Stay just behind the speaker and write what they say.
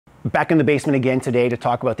Back in the basement again today to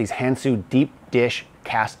talk about these Hansu deep dish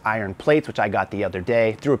cast iron plates, which I got the other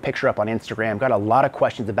day. Threw a picture up on Instagram, got a lot of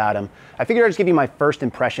questions about them. I figured I'd just give you my first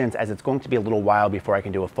impressions, as it's going to be a little while before I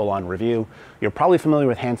can do a full-on review. You're probably familiar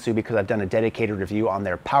with Hansu because I've done a dedicated review on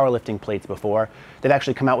their powerlifting plates before. They've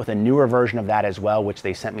actually come out with a newer version of that as well, which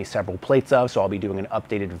they sent me several plates of, so I'll be doing an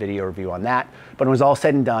updated video review on that. But when it was all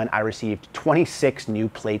said and done, I received 26 new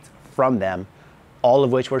plates from them, all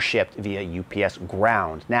of which were shipped via UPS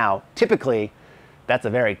ground. Now, typically, that's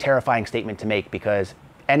a very terrifying statement to make because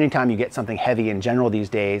anytime you get something heavy in general these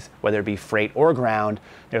days, whether it be freight or ground,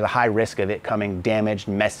 there's a high risk of it coming damaged,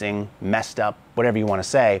 messed up, whatever you want to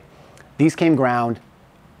say. These came ground,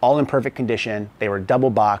 all in perfect condition. They were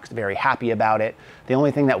double boxed, very happy about it. The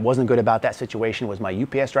only thing that wasn't good about that situation was my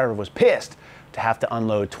UPS driver was pissed to have to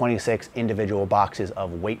unload 26 individual boxes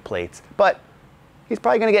of weight plates. But he's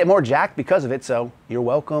probably gonna get more jacked because of it, so you're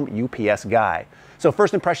welcome, UPS guy. So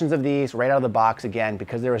first impressions of these, right out of the box, again,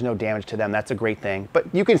 because there was no damage to them, that's a great thing. But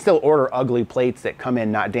you can still order ugly plates that come in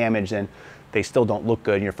not damaged and they still don't look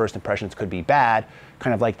good and your first impressions could be bad,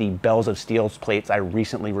 kind of like the Bells of Steel's plates I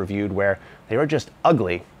recently reviewed where they were just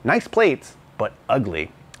ugly. Nice plates, but ugly.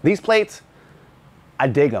 These plates, I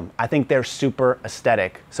dig them. I think they're super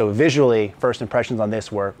aesthetic. So visually, first impressions on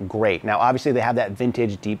this were great. Now, obviously they have that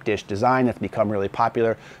vintage deep dish design that's become really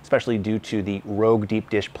popular, especially due to the Rogue deep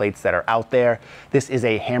dish plates that are out there. This is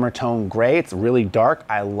a hammer tone gray. It's really dark.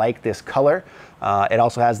 I like this color. It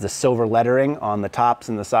also has the silver lettering on the tops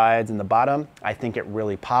and the sides and the bottom. I think it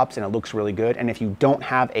really pops and it looks really good. And if you don't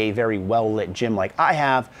have a very well lit gym like I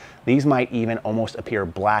have, these might even almost appear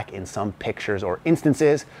black in some pictures or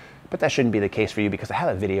instances. But that shouldn't be the case for you because I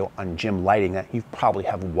have a video on gym lighting that you probably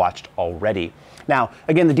have watched already. Now,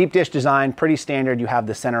 again, the deep dish design, pretty standard. You have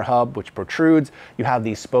the center hub, which protrudes. You have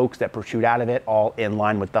these spokes that protrude out of it, all in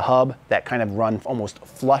line with the hub that kind of run almost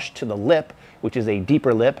flush to the lip, which is a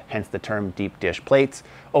deeper lip, hence the term deep dish plates.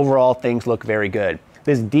 Overall, things look very good.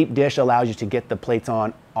 This deep dish allows you to get the plates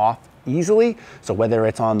on, off easily. So whether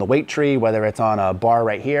it's on the weight tree, whether it's on a bar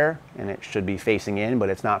right here, and it should be facing in, but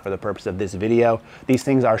it's not for the purpose of this video. These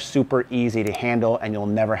things are super easy to handle and you'll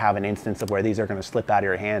never have an instance of where these are gonna slip out of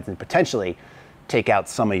your hands and potentially take out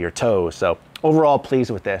some of your toes. So overall, pleased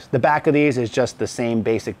with this. The back of these is just the same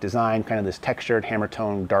basic design, kind of this textured hammer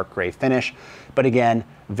tone, dark gray finish. But again,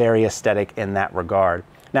 very aesthetic in that regard.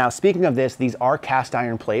 Now, speaking of this, these are cast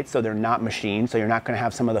iron plates, so they're not machined, so you're not gonna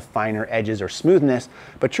have some of the finer edges or smoothness.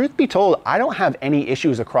 But truth be told, I don't have any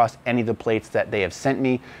issues across any of the plates that they have sent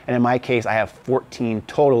me. And in my case, I have 14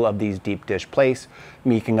 total of these deep dish plates,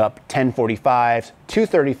 making up 10 45s, 2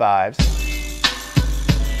 35s.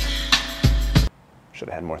 Should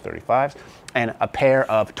have had more 35s, and a pair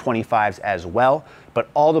of 25s as well. But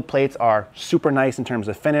all the plates are super nice in terms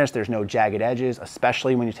of finish. There's no jagged edges,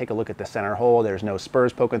 especially when you take a look at the center hole. There's no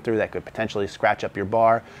spurs poking through that could potentially scratch up your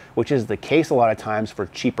bar, which is the case a lot of times for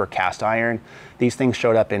cheaper cast iron. These things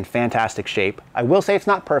showed up in fantastic shape. I will say it's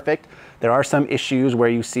not perfect. There are some issues where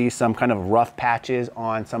you see some kind of rough patches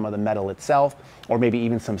on some of the metal itself, or maybe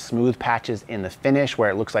even some smooth patches in the finish where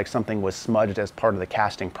it looks like something was smudged as part of the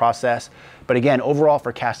casting process. But again, overall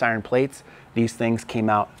for cast iron plates, these things came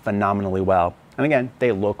out phenomenally well. And again,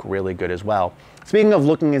 they look really good as well. Speaking of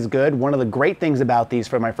looking as good, one of the great things about these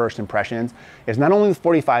for my first impressions is not only the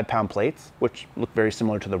 45-pound plates, which look very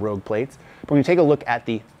similar to the Rogue plates, but when you take a look at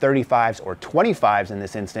the 35s or 25s in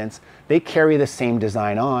this instance, they carry the same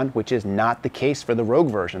design on, which is not the case for the Rogue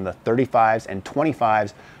version. The 35s and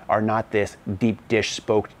 25s are not this deep dish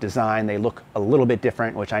spoked design. They look a little bit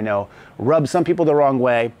different, which I know rubs some people the wrong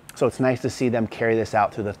way. So it's nice to see them carry this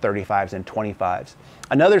out through the 35s and 25s.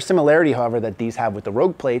 Another similarity, however, that these have with the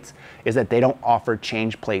Rogue plates is that they don't offer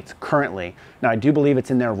change plates currently. Now, I do believe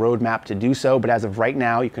it's in their roadmap to do so, but as of right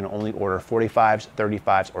now, you can only order 45s,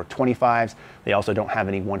 35s, or 25s. They also don't have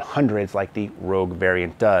any 100s like the Rogue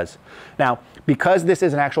variant does. Now, because this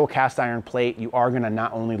is an actual cast iron plate, you are gonna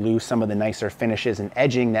not only lose some of the nicer finishes and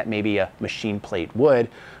edging that maybe a machine plate would,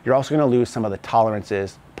 you're also gonna lose some of the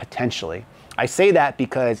tolerances potentially. I say that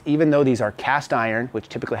because even though these are cast iron, which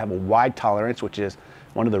typically have a wide tolerance, which is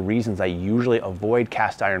one of the reasons I usually avoid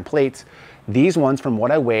cast iron plates, these ones, from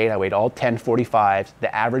what I weighed all 10 45s,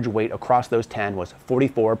 the average weight across those 10 was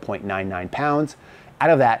 44.99 pounds. Out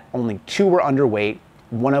of that, only 2 were underweight,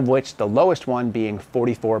 one of which, the lowest one being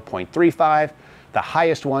 44.35, the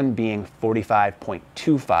highest one being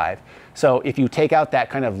 45.25. So if you take out that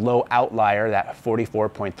kind of low outlier, that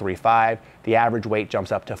 44.35, the average weight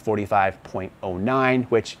jumps up to 45.09,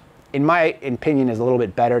 which in my opinion is a little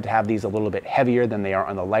bit better to have these a little bit heavier than they are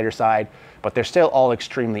on the lighter side, but they're still all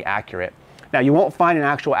extremely accurate. Now, you won't find an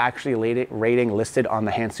actual rating listed on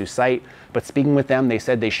the Hansu site, but speaking with them, they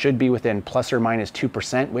said they should be within plus or minus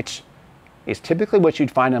 2%, which is typically what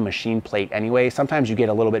you'd find on a machine plate anyway. Sometimes you get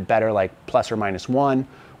a little bit better, like plus or minus 1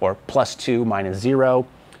 or plus 2 minus 0.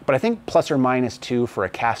 But I think plus or minus 2 for a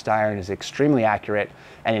cast iron is extremely accurate.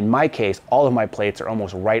 And in my case, all of my plates are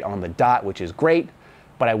almost right on the dot, which is great.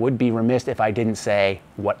 But I would be remiss if I didn't say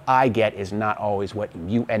what I get is not always what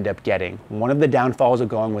you end up getting. One of the downfalls of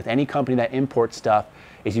going with any company that imports stuff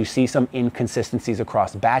is you see some inconsistencies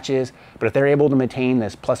across batches. But if they're able to maintain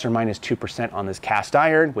this plus or minus 2% on this cast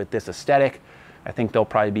iron with this aesthetic, I think there'll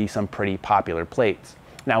probably be some pretty popular plates.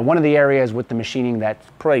 Now, one of the areas with the machining that's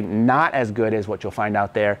probably not as good as what you'll find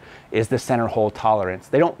out there is the center hole tolerance.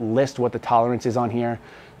 They don't list what the tolerance is on here.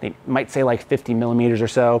 They might say like 50 millimeters or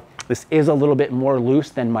so. This is a little bit more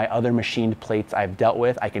loose than my other machined plates I've dealt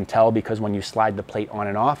with. I can tell because when you slide the plate on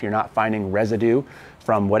and off, you're not finding residue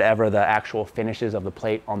from whatever the actual finishes of the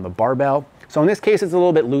plate on the barbell. So in this case, it's a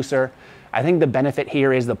little bit looser. I think the benefit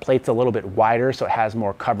here is the plate's a little bit wider, so it has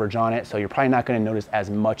more coverage on it. So you're probably not going to notice as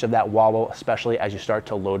much of that wobble, especially as you start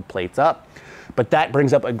to load plates up. But that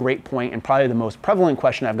brings up a great point and probably the most prevalent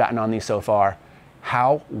question I've gotten on these so far.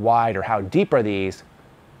 How wide or how deep are these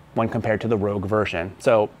when compared to the Rogue version?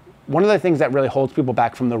 So one of the things that really holds people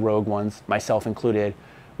back from the Rogue ones, myself included,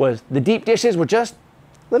 was the deep dishes were just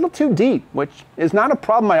a little too deep, which is not a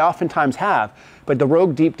problem I oftentimes have. But the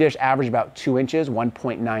Rogue deep dish averaged about 2 inches,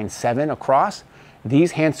 1.97 across.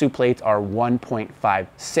 These Hansu plates are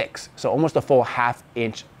 1.56, so almost a full ½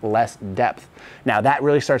 inch less depth. Now that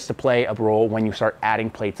really starts to play a role when you start adding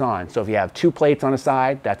plates on. So if you have 2 plates on a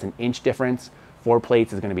side, that's an inch difference. 4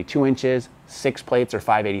 plates is going to be 2 inches. 6 plates or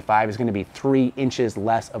 585 is going to be 3 inches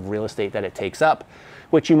less of real estate that it takes up,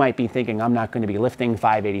 which you might be thinking, I'm not going to be lifting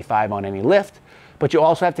 585 on any lift. But you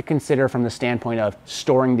also have to consider from the standpoint of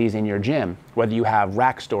storing these in your gym, whether you have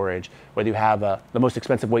rack storage, whether you have the most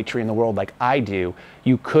expensive weight tree in the world like I do,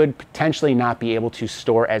 you could potentially not be able to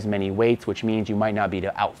store as many weights, which means you might not be able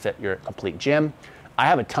to outfit your complete gym. I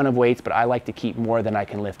have a ton of weights, but I like to keep more than I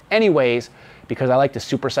can lift anyways, because I like to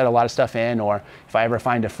superset a lot of stuff in, or if I ever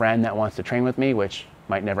find a friend that wants to train with me, which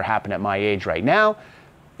might never happen at my age right now,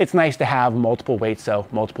 it's nice to have multiple weights so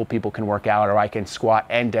multiple people can work out, or I can squat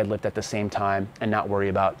and deadlift at the same time and not worry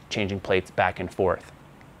about changing plates back and forth.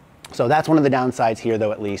 So that's one of the downsides here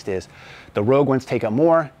though, at least, is the Rogue ones take up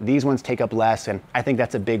more, these ones take up less, and I think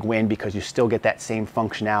that's a big win because you still get that same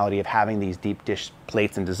functionality of having these deep dish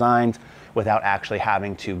plates and designs without actually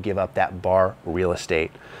having to give up that bar real estate.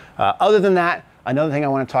 Other than that, another thing I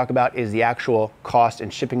want to talk about is the actual cost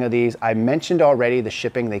and shipping of these. I mentioned already the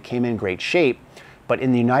shipping, they came in great shape. But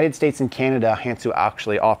in the United States and Canada, Hansu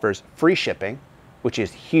actually offers free shipping, which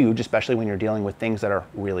is huge, especially when you're dealing with things that are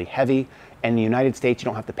really heavy. And in the United States, you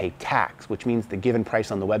don't have to pay tax, which means the given price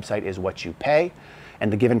on the website is what you pay.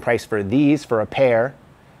 And the given price for these, for a pair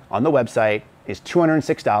on the website, is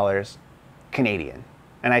 $206 Canadian.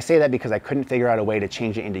 And I say that because I couldn't figure out a way to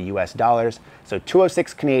change it into US dollars. So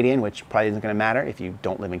 206 Canadian, which probably isn't going to matter if you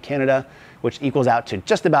don't live in Canada, which equals out to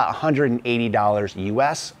just about $180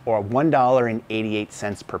 US or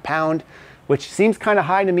 $1.88 per pound, which seems kind of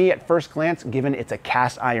high to me at first glance, given it's a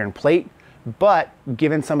cast iron plate. But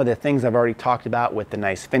given some of the things I've already talked about with the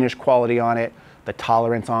nice finish quality on it, the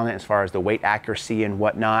tolerance on it as far as the weight accuracy and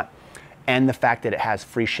whatnot, and the fact that it has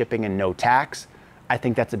free shipping and no tax, I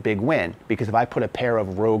think that's a big win, because if I put a pair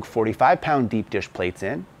of Rogue 45-pound deep dish plates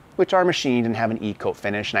in, which are machined and have an E-coat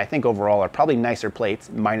finish, and I think overall are probably nicer plates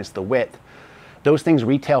minus the width, those things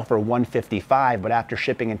retail for $155, but after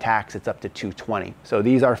shipping and tax, it's up to $220. So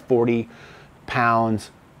these are 40 pounds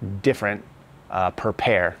different per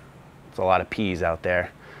pair. It's a lot of peas out there.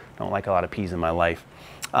 Don't like a lot of peas in my life.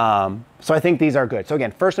 So I think these are good. So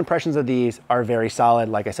again, first impressions of these are very solid.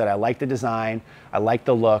 Like I said, I like the design. I like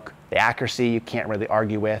the look. The accuracy, you can't really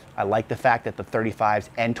argue with. I like the fact that the 35s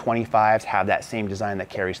and 25s have that same design that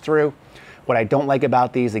carries through. What I don't like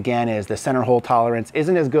about these, again, is the center hole tolerance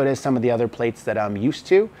isn't as good as some of the other plates that I'm used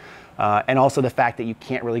to. And also the fact that you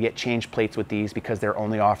can't really get change plates with these because they're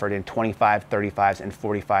only offered in 25, 35s, and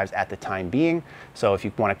 45s at the time being. So if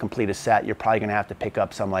you want to complete a set, you're probably going to have to pick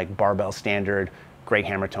up some like barbell standard gray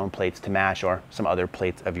hammer tone plates to match, or some other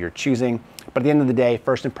plates of your choosing. But at the end of the day,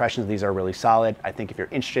 first impressions, these are really solid. I think if you're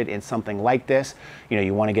interested in something like this,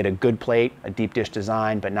 you want to get a good plate, a deep dish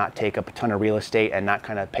design, but not take up a ton of real estate and not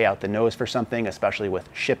kind of pay out the nose for something, especially with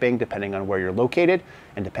shipping, depending on where you're located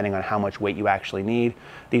and depending on how much weight you actually need.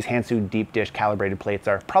 These Hansu deep dish calibrated plates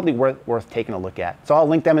are probably worth taking a look at. So I'll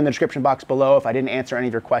link them in the description box below. If I didn't answer any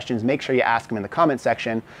of your questions, make sure you ask them in the comment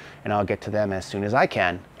section and I'll get to them as soon as I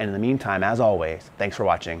can. And in the meantime, as always, Thanks for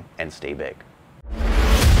watching and stay big.